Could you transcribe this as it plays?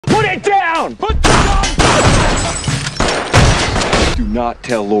down! Put the gun! Do not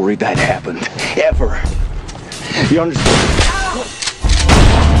tell Lori that happened. Ever. You understand?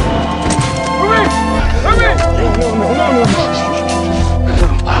 Hurry! No.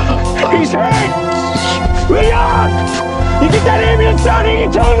 He's hurt! Leon! You get that ambulance down here,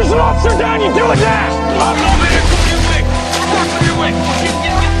 you tell him there's an officer down, you do it now! I'm over here, come your way! Come your way!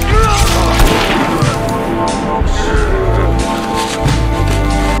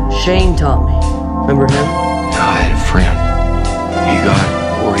 Shane taught me. Remember him? I had a friend. He got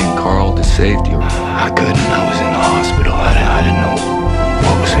Lori and Carl to safety. I couldn't. I was in the hospital. I didn't know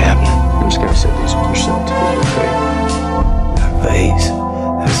what was happening. I'm just gonna set these with yourself to be okay. That vase,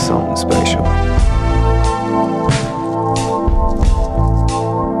 that's something special.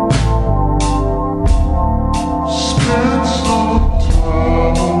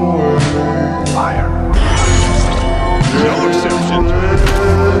 Fire. No exceptions.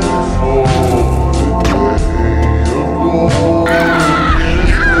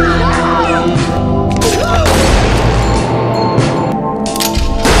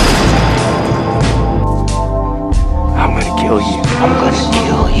 I'm gonna kill you. I'm gonna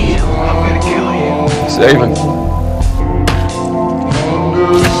kill you. I'm gonna kill you. S-Dithen.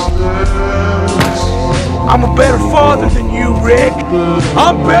 I'm a better father than you, Rick.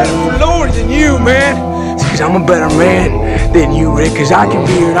 I'm better for Lori than you, man. It's 'cause I'm a better man than you, Rick. 'Cause I can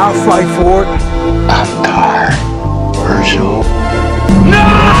be here and I'll fight for it. I'm tired, Virgil. No!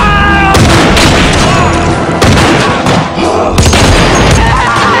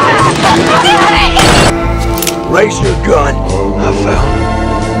 Raise your gun. I found him.